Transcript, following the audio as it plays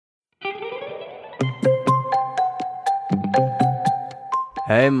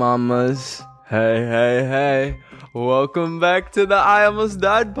Hey mamas, hey, welcome back to the I Almost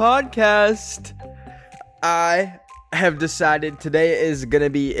Died podcast. I have decided today is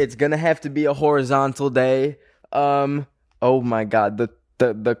it's gonna have to be a horizontal day. Oh my god,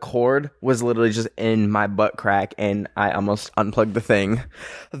 the cord was literally just in my butt crack and I almost unplugged the thing,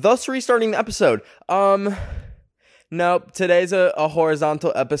 thus restarting the episode. Nope, today's a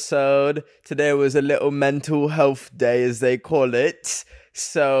horizontal episode. Today was a little mental health day, as they call it.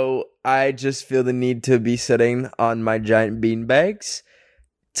 So I just feel the need to be sitting on my giant beanbags,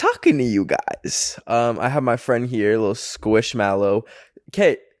 talking to you guys. I have my friend here, little Squishmallow.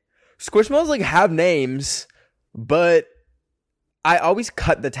 Okay, Squishmallows like have names, but I always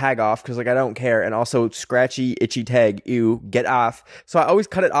cut the tag off because like I don't care, and also scratchy, itchy tag, ew, get off. So I always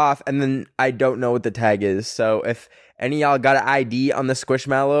cut it off, and then I don't know what the tag is. So if any of y'all got an ID on the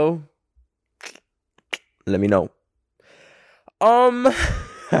Squishmallow, let me know.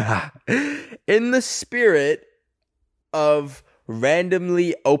 In the spirit of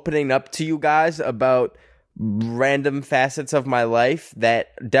randomly opening up to you guys about random facets of my life that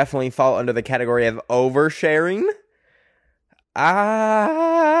definitely fall under the category of oversharing, I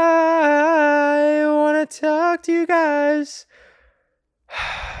want to talk to you guys.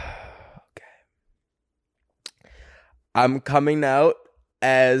 Okay. I'm coming out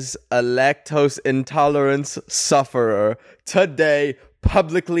as a lactose intolerance sufferer today,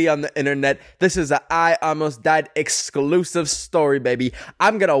 publicly on the internet. This is a I Almost Died exclusive story, baby.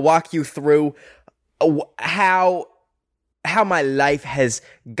 I'm gonna walk you through how my life has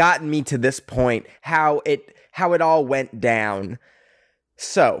gotten me to this point, how it all went down.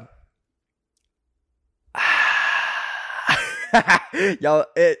 So, y'all,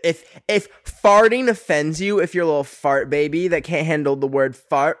 if farting offends you, if you're a little fart baby that can't handle the word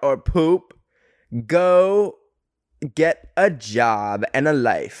fart or poop, go get a job and a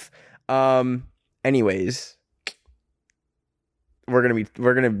life. Anyways, we're gonna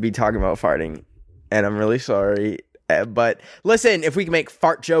be talking about farting, and I'm really sorry, but listen, if we can make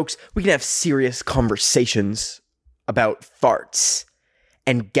fart jokes, we can have serious conversations about farts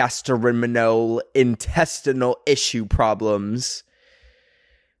and gastrointestinal issue problems.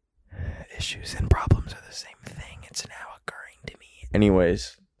 Issues and problems are the same thing. It's now occurring to me.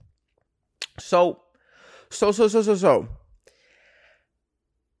 Anyways, so.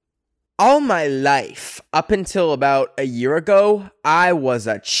 All my life, up until about a year ago, I was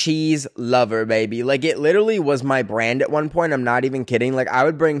a cheese lover, baby. Like, it literally was my brand at one point. I'm not even kidding. Like, I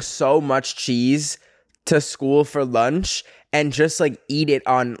would bring so much cheese to school for lunch and just, like, eat it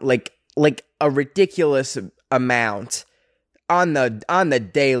on, like a ridiculous amount on the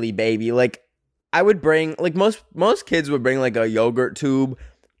daily, baby. Like, I would bring, like, most kids would bring, like, a yogurt tube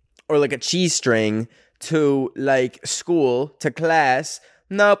or, like, a cheese string to, like, school, to class.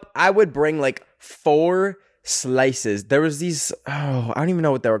 Nope, I would bring, like, 4 slices. There was these, I don't even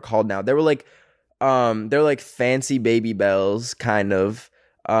know what they were called now. They were, like, they're, like, fancy Baby Bells, kind of.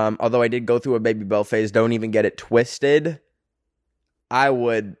 Although I did go through a Baby Bell phase, don't even get it twisted. I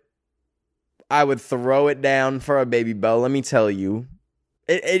would throw it down for a Baby Bell, let me tell you.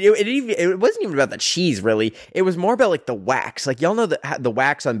 It wasn't even about the cheese, really. It was more about, like, the wax. Like, y'all know the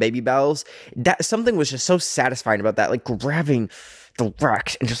wax on Baby Bells? That something was just so satisfying about that. Like, grabbing the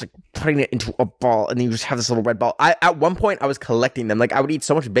wax and just, like, putting it into a ball, and then you just have this little red ball. At one point, I was collecting them. Like, I would eat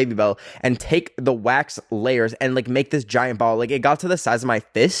so much Baby Bell and take the wax layers and, like, make this giant ball. Like, it got to the size of my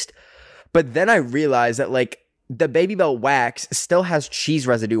fist. But then I realized that, like, the Baby Bell wax still has cheese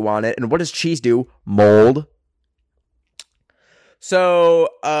residue on it. And what does cheese do? Mold. So,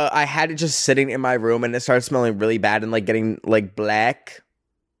 I had it just sitting in my room, and it started smelling really bad and, like, getting, like, black.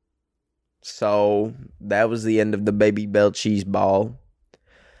 So, that was the end of the Baby Bell cheese ball.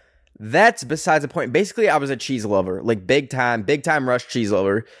 That's besides the point. Basically, I was a cheese lover. Like, big time rush cheese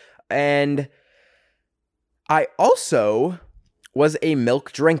lover. And I also was a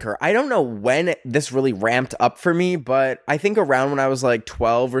milk drinker. I don't know when this really ramped up for me, but I think around when I was, like,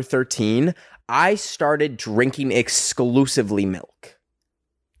 12 or 13... I started drinking exclusively milk.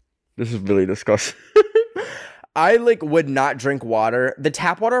 This is really disgusting. I, like, would not drink water. The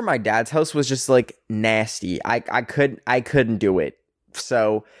tap water at my dad's house was just, like, nasty. I couldn't do it.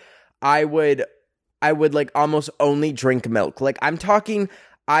 So I would like almost only drink milk. Like, I'm talking,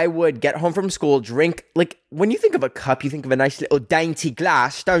 I would get home from school, drink, like, when you think of a cup, you think of a nice little dainty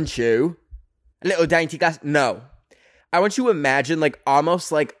glass, don't you? A little dainty glass. No. I want you to imagine, like,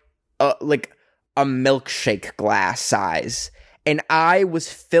 almost like a milkshake glass size. And I was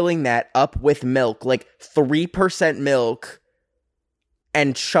filling that up with milk, like 3% milk,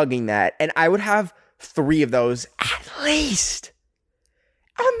 and chugging that. And I would have 3 of those at least.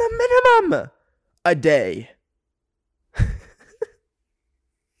 on the minimum a day.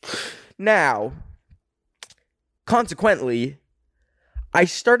 Now, consequently, I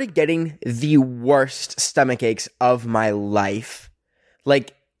started getting the worst stomach aches of my life.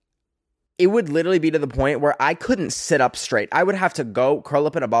 Like, it would literally be to the point where I couldn't sit up straight. I would have to go curl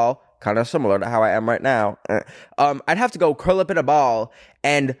up in a ball, kind of similar to how I am right now. I'd have to go curl up in a ball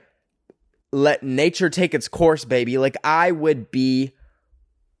and let nature take its course, baby. Like, I would be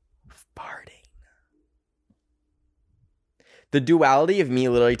farting. The duality of me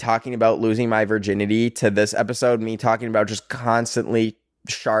literally talking about losing my virginity to this episode, me talking about just constantly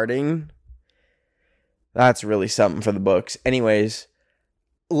sharting, that's really something for the books. Anyways,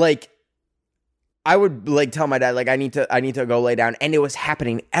 like, I would like tell my dad, like, I need to go lay down, and it was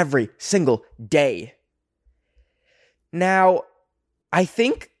happening every single day. Now, I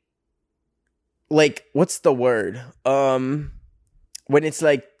think, like, what's the word? When it's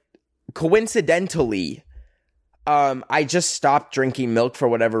like coincidentally, I just stopped drinking milk for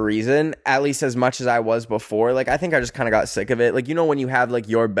whatever reason, at least as much as I was before. Like, I think I just kind of got sick of it. Like, you know, when you have like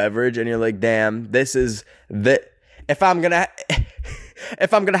your beverage and you're like, damn, this is the, if I'm gonna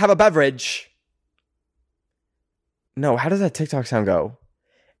have a beverage. No, how does that TikTok sound go?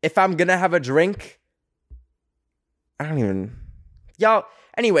 If I'm gonna have a drink, I don't even, y'all.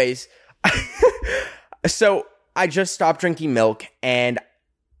 Anyways, so I just stopped drinking milk, and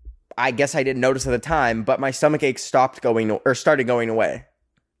I guess I didn't notice at the time, but my stomach ache started going away.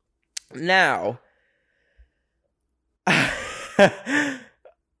 Now,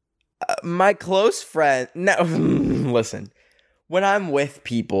 my close friend, no, listen, when I'm with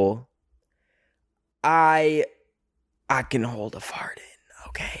people, I can hold a fart in,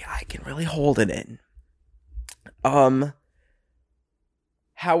 okay? I can really hold it in.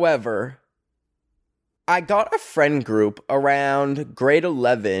 However, I got a friend group around grade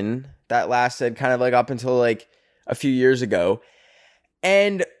 11 that lasted kind of like up until like a few years ago.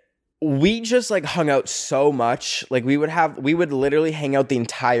 And we just like hung out so much. Like we would literally hang out the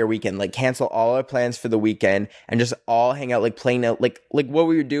entire weekend, like cancel all our plans for the weekend and just all hang out, like playing out, like what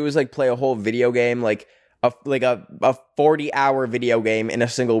we would do is like play a whole video game, like a 40-hour video game in a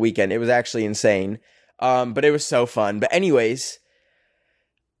single weekend. It was actually insane. But it was so fun. But anyways,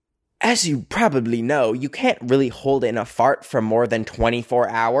 as you probably know, you can't really hold in a fart for more than 24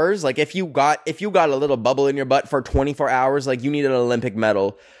 hours. Like, if you got a little bubble in your butt for 24 hours, like, you need an Olympic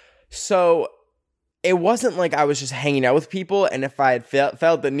medal. So, it wasn't like I was just hanging out with people, and if I had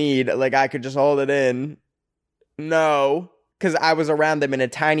felt the need, like, I could just hold it in. No, because I was around them in a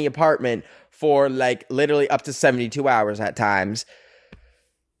tiny apartment for, like, literally up to 72 hours at times.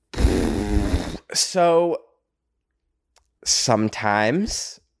 So,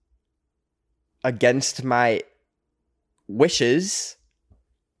 sometimes, against my wishes,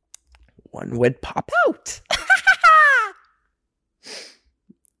 one would pop out.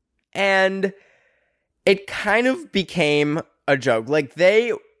 And it kind of became a joke. Like,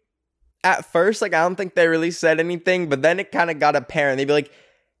 they, at first, like, I don't think they really said anything, but then it kind of got apparent. They'd be like,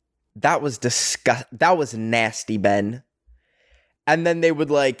 that was that was nasty, Ben. And then they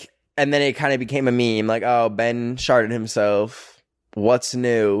would, like, and then it kind of became a meme, like, oh, Ben sharted himself. What's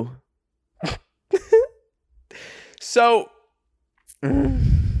new? So, oh,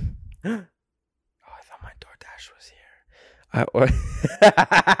 I thought my DoorDash was here.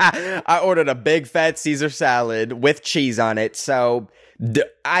 I ordered a big fat Caesar salad with cheese on it. So,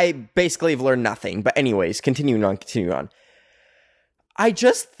 I basically have learned nothing. But anyways, continuing on. I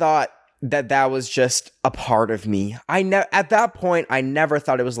just thought that was just a part of me. At that point, I never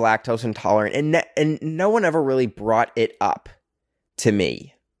thought it was lactose intolerant, and no one ever really brought it up to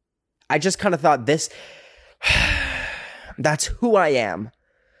me. I just kind of thought this. That's who I am.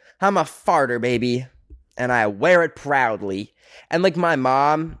 I'm a farter, baby. And I wear it proudly. And, like, my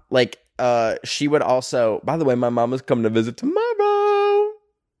mom, like, she would also... By the way, my mom is coming to visit tomorrow.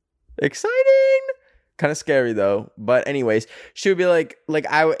 Exciting. Kind of scary, though. But anyways, she would be like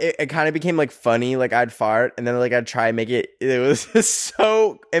it kind of became, like, funny. Like, I'd fart, and then, like, I'd try and make it... It was just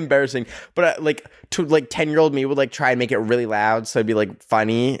so embarrassing. But, 10-year-old me would, like, try and make it really loud, so it'd be, like,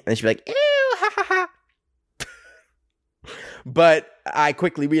 funny. And she'd be like, ew, ha, ha, ha. But I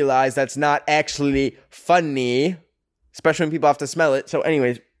quickly realized that's not actually funny, especially when people have to smell it. So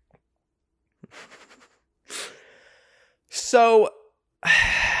anyways. So,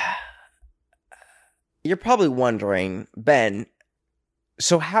 you're probably wondering, Ben,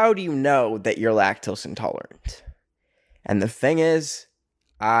 so how do you know that you're lactose intolerant? And the thing is,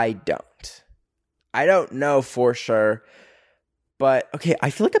 I don't. I don't know for sure, But okay,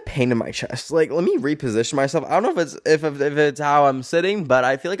 I feel like a pain in my chest. Like, let me reposition myself. I don't know if it's how I'm sitting, but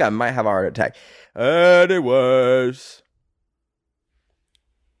I feel like I might have a heart attack. Anyways,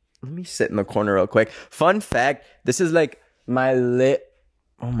 let me sit in the corner real quick. Fun fact: this is like my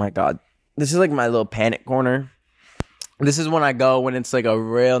oh my god, this is like my little panic corner. This is when I go when it's like a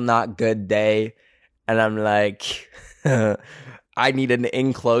real not good day, and I'm like, I need an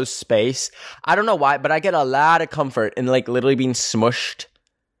enclosed space. I don't know why, but I get a lot of comfort in like literally being smushed.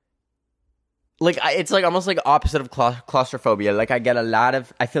 Like it's like almost like opposite of claustrophobia. Like I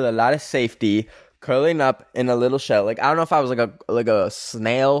feel a lot of safety curling up in a little shell. Like I don't know if I was like a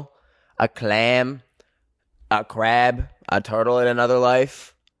snail, a clam, a crab, a turtle in another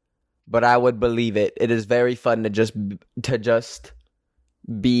life, but I would believe it. It is very fun to just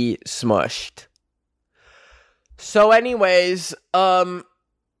be smushed. So anyways,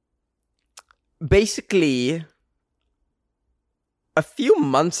 basically, a few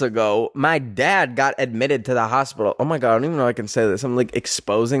months ago, my dad got admitted to the hospital. Oh my god, I don't even know if I can say this. I'm like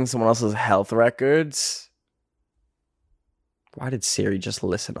exposing someone else's health records. Why did Siri just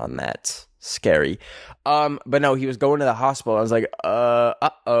listen on that? Scary. But no, he was going to the hospital. I was like,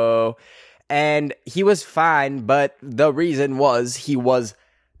 uh-oh. And he was fine, but the reason was he was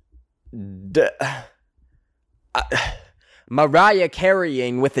Mariah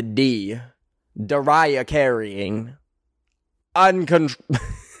carrying with a D. Dariah carrying.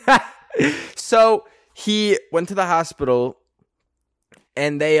 So he went to the hospital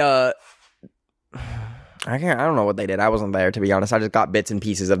and they I don't know what they did. I wasn't there, to be honest. I just got bits and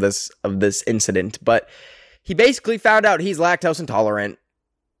pieces of this incident, but he basically found out he's lactose intolerant,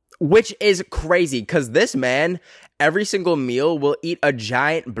 which is crazy because this man every single meal will eat a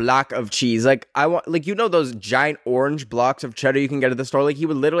giant block of cheese. Like those giant orange blocks of cheddar you can get at the store. Like he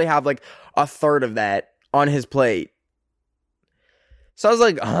would literally have like a third of that on his plate. So I was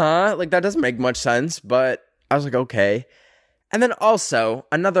like, huh? Like that doesn't make much sense, but I was like, okay. And then also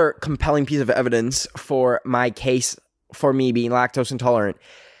another compelling piece of evidence for my case for me being lactose intolerant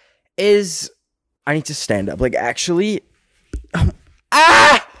is I need to stand up. Like actually,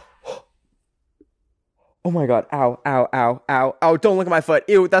 oh my god, ow, ow, ow, ow, ow, don't look at my foot.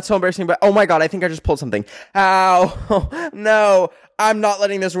 Ew, that's so embarrassing, but oh my god, I think I just pulled something. Ow, no, I'm not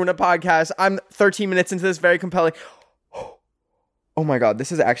letting this ruin a podcast. I'm 13 minutes into this very compelling. Oh my god,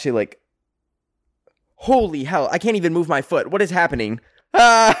 this is actually like, holy hell, I can't even move my foot. What is happening?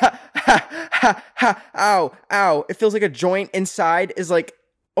 Ow, ow, it feels like a joint inside is like,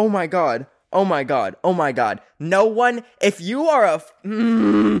 oh my god, oh my god, oh my god. No one, if you are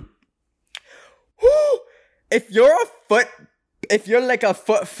if you're like a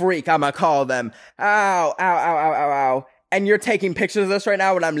foot freak, I'ma call them. Ow, ow, ow, ow, ow, ow. And you're taking pictures of this right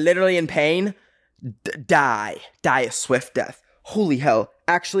now when I'm literally in pain. Die a swift death. Holy hell.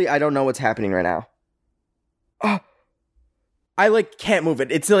 Actually, I don't know what's happening right now. Oh, I like can't move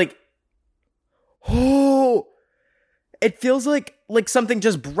it. It's like, oh, it feels like something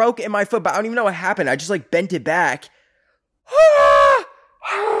just broke in my foot, but I don't even know what happened. I just like bent it back.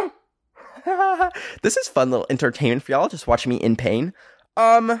 This is fun little entertainment for y'all, just watching me in pain.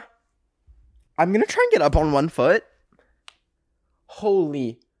 I'm gonna try and get up on one foot.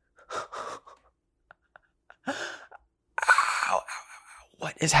 Holy. Ow, ow, ow, ow.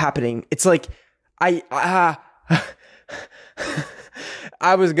 What is happening? It's like, I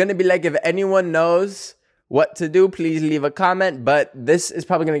was gonna be like, if anyone knows what to do, please leave a comment, but this is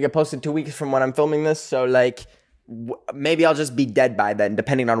probably gonna get posted 2 weeks from when I'm filming this, so like, maybe I'll just be dead by then,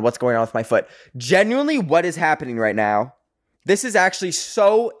 depending on what's going on with my foot. Genuinely, what is happening right now? This is actually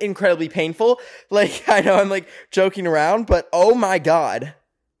so incredibly painful. Like, I know I'm like joking around, but oh my god.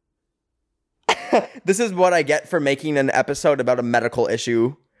 This is what I get for making an episode about a medical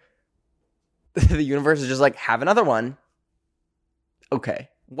issue. The universe is just like, have another one. Okay.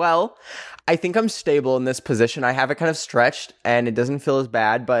 Well, I think I'm stable in this position. I have it kind of stretched and it doesn't feel as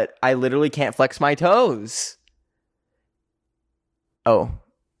bad, but I literally can't flex my toes. Oh,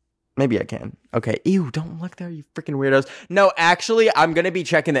 maybe I can. Okay. Ew, don't look there, you freaking weirdos. No, actually, I'm going to be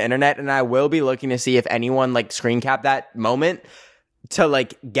checking the internet and I will be looking to see if anyone like screen capped that moment to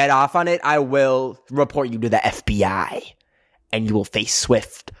like get off on it. I will report you to the FBI and you will face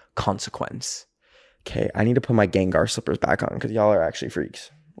swift consequence. Okay, I need to put my Gengar slippers back on because y'all are actually freaks.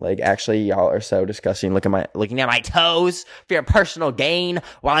 Like, actually, y'all are so disgusting. Looking at my toes for your personal gain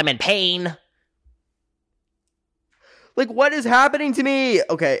while I'm in pain. Like, what is happening to me?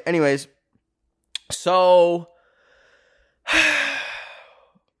 Okay, anyways. So,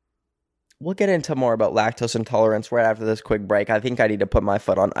 we'll get into more about lactose intolerance right after this quick break. I think I need to put my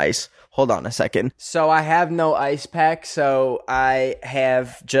foot on ice. Hold on a second. So I have no ice pack, so I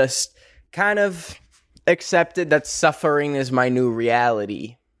have just kind of accepted that suffering is my new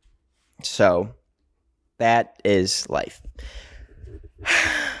reality. So that is life.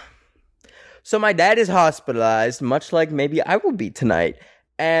 So my dad is hospitalized, much like maybe I will be tonight.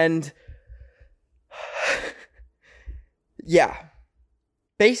 And yeah,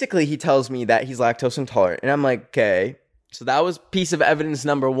 basically he tells me that he's lactose intolerant. And I'm like, okay. So that was piece of evidence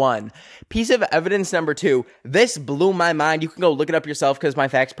number 1. Piece of evidence number 2, this blew my mind. You can go look it up yourself because my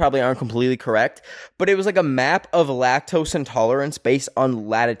facts probably aren't completely correct. But it was like a map of lactose intolerance based on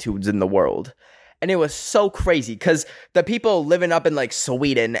latitudes in the world. And it was so crazy because the people living up in like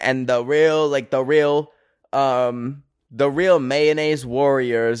Sweden and the real mayonnaise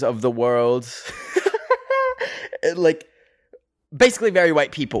warriors of the world, like basically very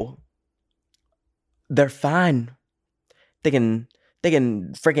white people, they're fine. They can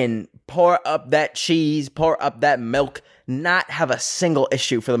freaking pour up that cheese, pour up that milk, not have a single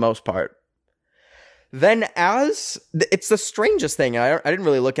issue for the most part. Then it's the strangest thing. I didn't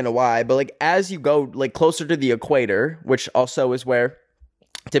really look into why, but like as you go like closer to the equator, which also is where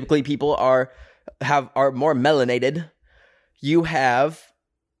typically people are more melanated, you have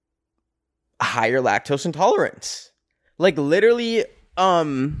higher lactose intolerance. Like literally,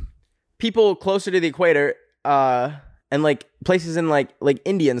 people closer to the equator, and like places in like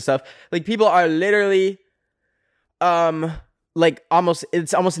India and stuff, like people are literally, like almost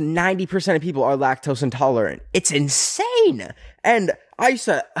 90% of people are lactose intolerant. It's insane. And I used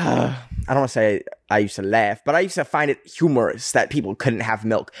to, I don't want to say I used to laugh, but I used to find it humorous that people couldn't have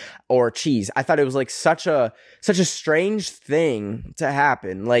milk or cheese. I thought it was like such a strange thing to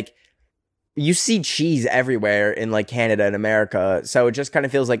happen. Like you see cheese everywhere in like Canada and America. So it just kind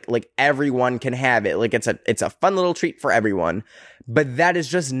of feels like everyone can have it. Like it's a fun little treat for everyone, but that is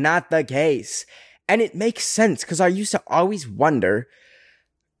just not the case. And it makes sense because I used to always wonder,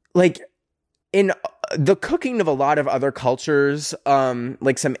 like, in the cooking of a lot of other cultures,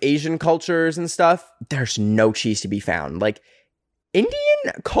 like some Asian cultures and stuff, there's no cheese to be found. Like, Indian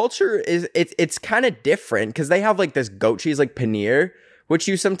culture it's kind of different because they have like this goat cheese, like paneer, which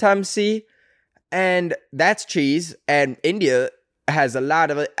you sometimes see, and that's cheese. And India has a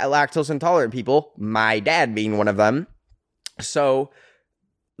lot of lactose intolerant people, my dad being one of them. So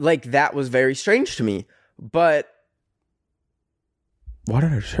like that was very strange to me. But why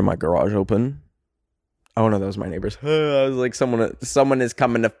did I just hear my garage open? Oh no, that was my neighbors. I was like, someone is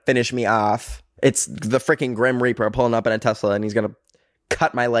coming to finish me off. It's the freaking Grim Reaper pulling up in a Tesla, and he's gonna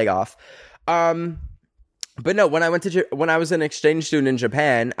cut my leg off. But no, when I was an exchange student in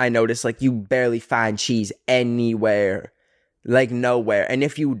Japan, I noticed like you barely find cheese anywhere, like nowhere. And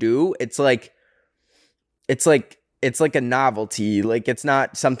if you do, it's like a novelty. Like it's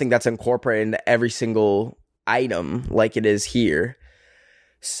not something that's incorporated into every single item like it is here.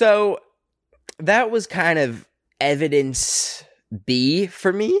 So that was kind of evidence B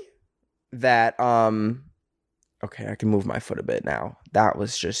for me that, okay, I can move my foot a bit now. That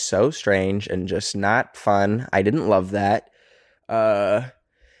was just so strange and just not fun. I didn't love that.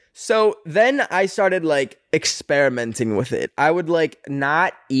 So then I started like experimenting with it. I would like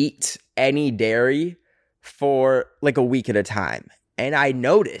not eat any dairy for like a week at a time. And I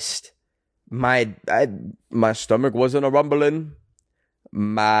noticed my stomach wasn't a rumbling.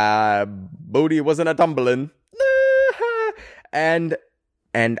 My booty wasn't a tumbling. And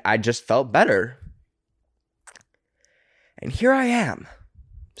I just felt better. And here I am,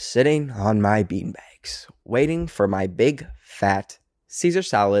 sitting on my beanbags, waiting for my big, fat Caesar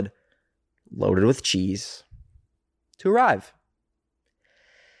salad loaded with cheese to arrive.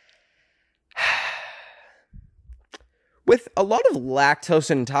 With a lot of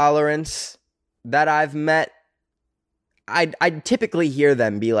lactose intolerance that I've met, I typically hear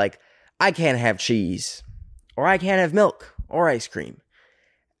them be like, I can't have cheese, or I can't have milk, or ice cream.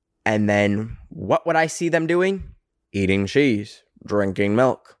 And then what would I see them doing? Eating cheese, drinking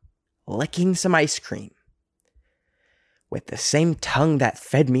milk, licking some ice cream. With the same tongue that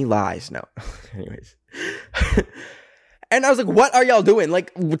fed me lies. No. Anyways. And I was like, what are y'all doing?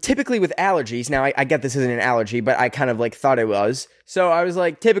 Like, typically with allergies, now I get this isn't an allergy, but I kind of like thought it was. So I was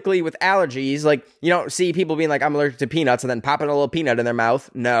like, typically with allergies, like, you don't see people being like, I'm allergic to peanuts and then popping a little peanut in their mouth.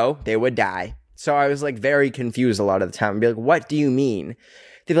 No, they would die. So I was like very confused a lot of the time. I'd be like, what do you mean?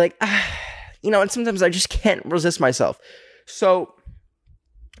 They'd be like, and sometimes I just can't resist myself. So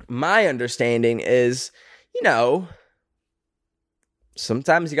my understanding is,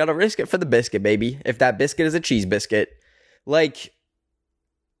 sometimes you gotta risk it for the biscuit, baby. If that biscuit is a cheese biscuit. Like,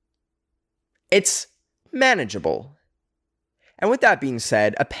 it's manageable. And with that being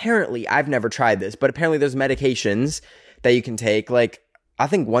said, apparently, I've never tried this, but apparently there's medications that you can take. Like, I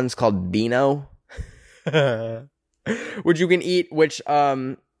think one's called Beano, which you can eat, which,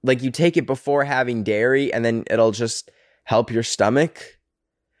 like, you take it before having dairy, and then it'll just help your stomach.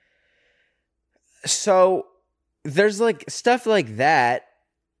 So, there's, like, stuff like that.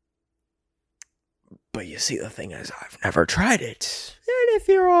 But you see, the thing is, I've never tried it.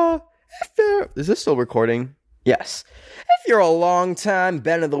 And is this still recording? Yes. If you're a long-time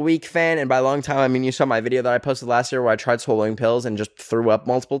Ben of the Week fan, and by long time, I mean you saw my video that I posted last year where I tried swallowing pills and just threw up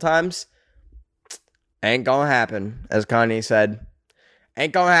multiple times, ain't gonna happen, as Kanye said.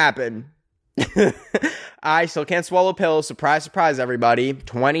 Ain't gonna happen. I still can't swallow pills. Surprise, surprise, everybody.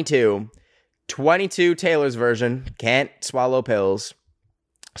 22. Taylor's version. Can't swallow pills.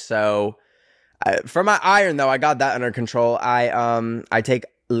 So, for my iron, though, I got that under control. I take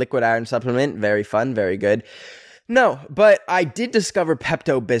liquid iron supplement. Very fun. Very good. No, but I did discover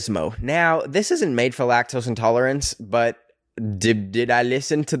Pepto-Bismol. Now, this isn't made for lactose intolerance, but did I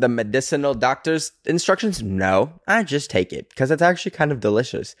listen to the medicinal doctor's instructions? No, I just take it because it's actually kind of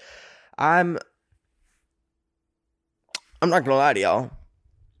delicious. I'm not gonna lie to y'all.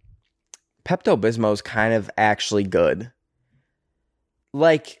 Pepto-Bismol is kind of actually good.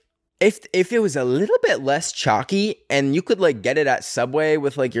 Like, if it was a little bit less chalky and you could, like, get it at Subway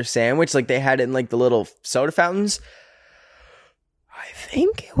with, like, your sandwich, like they had it in, like, the little soda fountains, I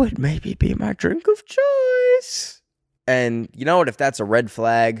think it would maybe be my drink of choice. And you know what? If that's a red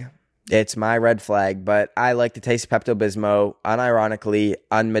flag, it's my red flag. But I like to taste Pepto-Bismol unironically,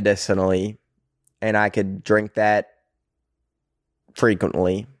 unmedicinally, and I could drink that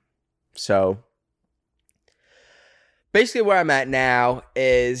frequently. So basically where I'm at now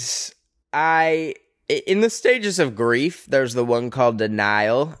is in the stages of grief, there's the one called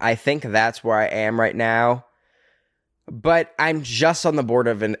denial. I think that's where I am right now. But I'm just on the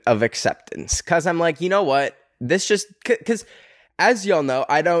border of acceptance. Because I'm like, you know what? This just... Because as y'all know,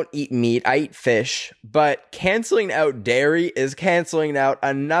 I don't eat meat. I eat fish. But canceling out dairy is canceling out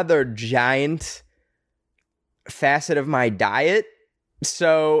another giant facet of my diet.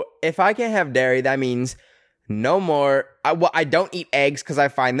 So if I can't have dairy, that means... no more. I don't eat eggs because I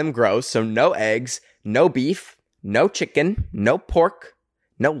find them gross. So no eggs, no beef, no chicken, no pork,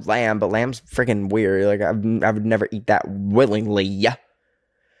 no lamb. But lamb's freaking weird. Like, I would never eat that willingly.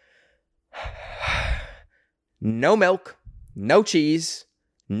 No milk, no cheese,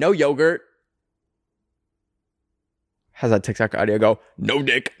 no yogurt. How's that TikTok audio go? No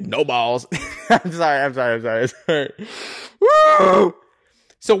dick, no balls. I'm sorry. Woo!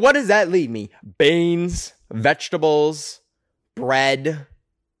 So what does that leave me? Beans, vegetables, bread.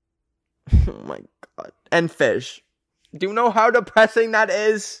 Oh my god. And fish. Do you know how depressing that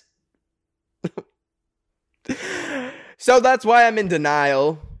is? So that's why I'm in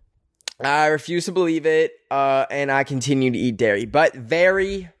denial. I refuse to believe it, and I continue to eat dairy, but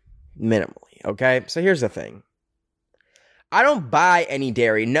very minimally, okay? So here's the thing. I don't buy any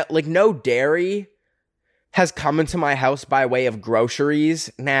dairy. No dairy has come into my house by way of groceries.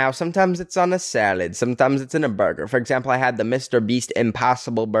 Now, sometimes it's on a salad. Sometimes it's in a burger. For example, I had the Mr. Beast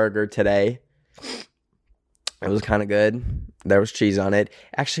Impossible Burger today. It was kind of good. There was cheese on it.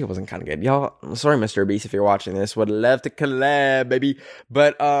 Actually, it wasn't kind of good. Y'all, I'm sorry, Mr. Beast, if you're watching this. Would love to collab, baby.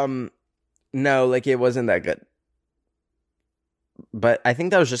 But, no, like, it wasn't that good. But I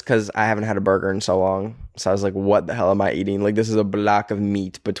think that was just because I haven't had a burger in so long. So I was like, what the hell am I eating? Like, this is a block of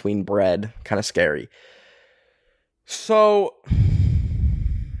meat between bread. Kind of scary. So,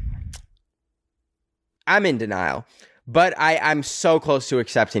 I'm in denial, but I'm so close to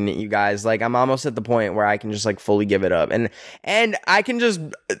accepting it, you guys. Like, I'm almost at the point where I can just, like, fully give it up. And I can just,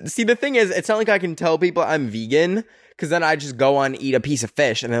 see, the thing is, it's not like I can tell people I'm vegan, because then I just go on, eat a piece of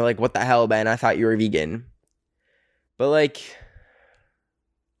fish, and they're like, what the hell, Ben? I thought you were vegan. But, like,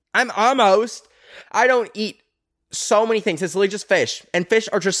 I'm almost, I don't eat so many things. It's literally just fish. And fish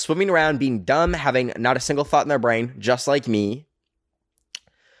are just swimming around, being dumb, having not a single thought in their brain, just like me.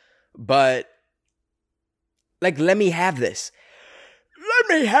 But, like, let me have this.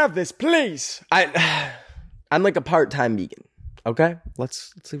 Let me have this, please. I'm like a part-time vegan. Okay?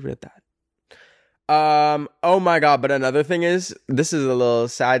 Let's leave it at that. Oh my god, but another thing is, this is a little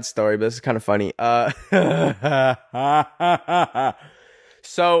side story, but this is kind of funny.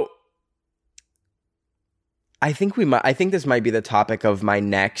 So, I think this might be the topic of my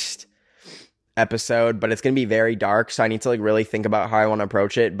next episode, but it's going to be very dark, so I need to, like, really think about how I want to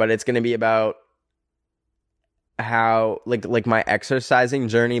approach it, but it's going to be about how, like my exercising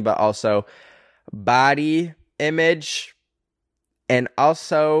journey, but also body image, and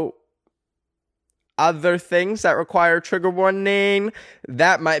also other things that require trigger warning,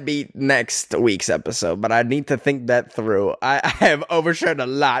 that might be next week's episode, but I need to think that through. I have overshared a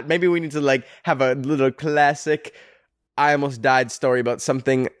lot. Maybe we need to like have a little classic I almost died story about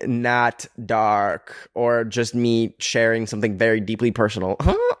something not dark or just me sharing something very deeply personal.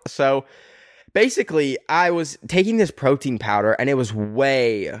 So basically, I was taking this protein powder and it was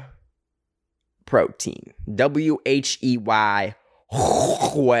whey protein. WHEY,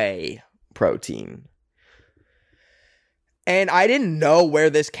 whey protein. And I didn't know where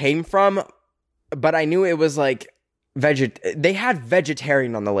this came from, but I knew it was like they had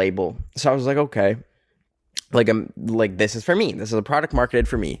vegetarian on the label. So I was like, okay. Like this is for me. This is a product marketed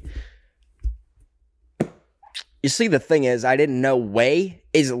for me. You see, the thing is, I didn't know whey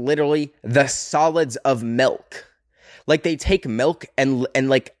is literally the solids of milk. Like they take milk and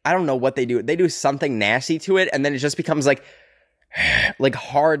like I don't know what they do. They do something nasty to it, and then it just becomes like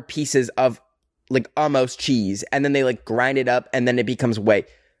hard pieces of like almost cheese, and then they like grind it up, and then it becomes whey.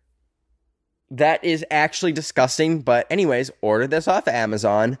 That is actually disgusting. But anyways, ordered this off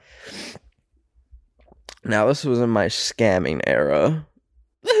Amazon. Now, this was in my scamming era.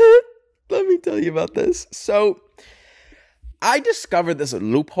 Let me tell you about this. So, I discovered this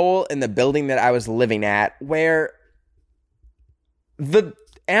loophole in the building that I was living at where the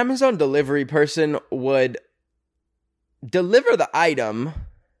Amazon delivery person would deliver the item.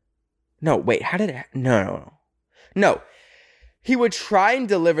 No, wait, how did it? No. He would try and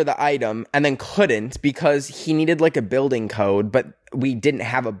deliver the item and then couldn't because he needed like a building code, but we didn't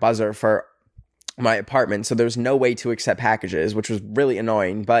have a buzzer for my apartment, so there was no way to accept packages, which was really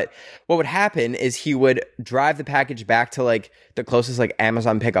annoying. But what would happen is he would drive the package back to like the closest like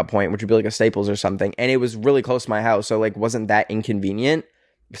Amazon pickup point, which would be like a Staples or something, and it was really close to my house, so like wasn't that inconvenient.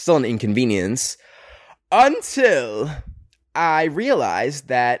 Still an inconvenience until I realized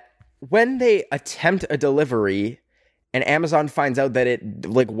that when they attempt a delivery and Amazon finds out that it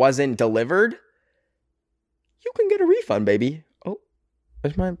like wasn't delivered, you can get a refund, baby. Oh,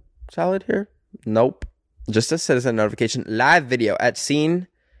 is my salad here? Nope. Just a citizen notification. Live video at scene.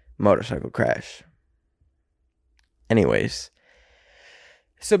 Motorcycle crash. Anyways.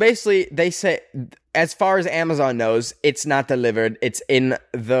 So basically, they say, as far as Amazon knows, it's not delivered. It's in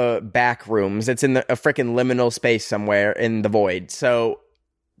the back rooms. It's in a freaking liminal space somewhere in the void. So,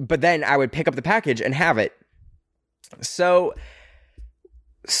 but then I would pick up the package and have it. So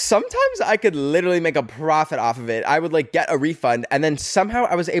sometimes I could literally make a profit off of it. I would like get a refund, and then somehow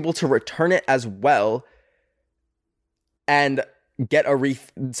I was able to return it as well and get a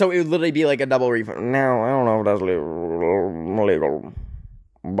refund. So it would literally be like a double refund. Now, I don't know if that's legal,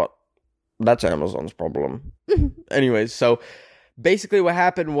 but that's Amazon's problem. Anyways, so basically what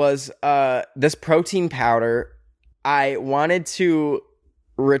happened was this protein powder, I wanted to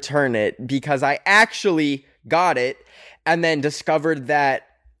return it because I actually got it and then discovered that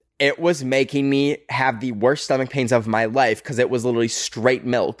it was making me have the worst stomach pains of my life because it was literally straight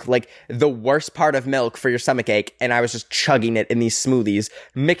milk, like the worst part of milk for your stomach ache, and I was just chugging it in these smoothies,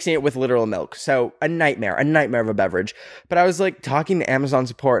 mixing it with literal milk. So a nightmare of a beverage. But I was like talking to Amazon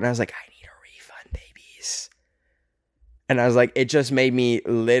support, and I was like, I need a refund, babies. And I was like, it just made me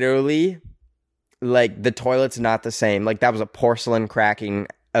literally, like, the toilet's not the same. Like, that was a porcelain cracking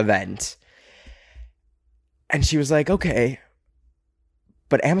event. And she was like, okay.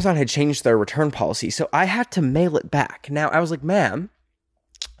 But Amazon had changed their return policy, so I had to mail it back. Now, I was like, ma'am,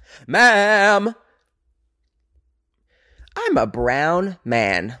 I'm a brown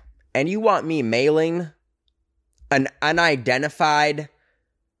man, and you want me mailing an unidentified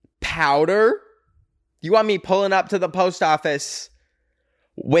powder? You want me pulling up to the post office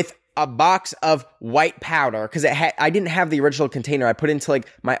with a box of white powder? Because I didn't have the original container. I put it into like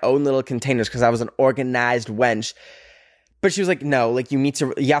my own little containers because I was an organized wench. But she was like, no, like you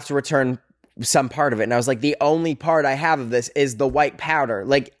have to return some part of it. And I was like, the only part I have of this is the white powder.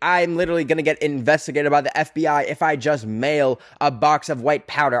 Like, I'm literally going to get investigated by the FBI if I just mail a box of white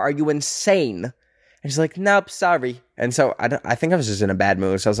powder. Are you insane? And she's like, nope, sorry. And so I think I was just in a bad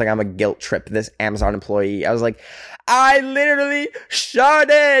mood. So I was like, I'm a guilt trip this Amazon employee. I was like, I literally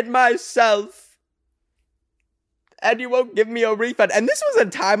sharded myself, and you won't give me a refund. And this was a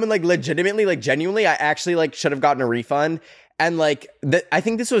time when, like, legitimately, like, genuinely, I actually, like, should have gotten a refund. And, like, I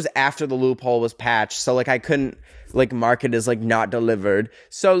think this was after the loophole was patched. So, like, I couldn't, like, mark it as, like, not delivered.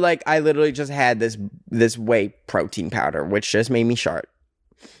 So, like, I literally just had this whey protein powder, which just made me shart.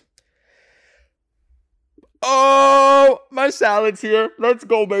 Oh, my salad's here. Let's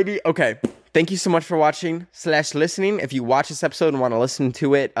go, baby. Okay. Thank you so much for watching / listening. If you watch this episode and want to listen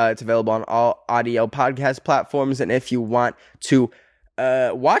to it, it's available on all audio podcast platforms. And if you want to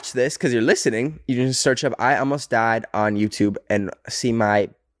watch this, because you're listening, you can just search up I Almost Died on YouTube and see my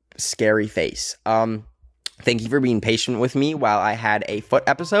scary face. Thank you for being patient with me while I had a foot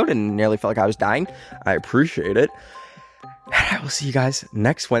episode and nearly felt like I was dying. I appreciate it. I will see you guys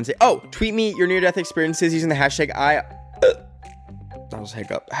next Wednesday. Oh, tweet me your near-death experiences using the hashtag that was a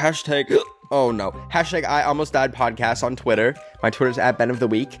hiccup. Hashtag I Almost Died podcast on Twitter. My Twitter's at Ben of the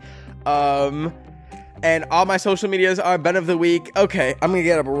Week. And all my social medias are Ben of the Week. Okay, I'm gonna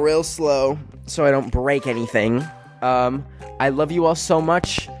get up real slow so I don't break anything. I love you all so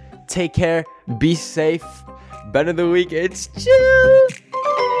much. Take care. Be safe. Ben of the Week. It's chill.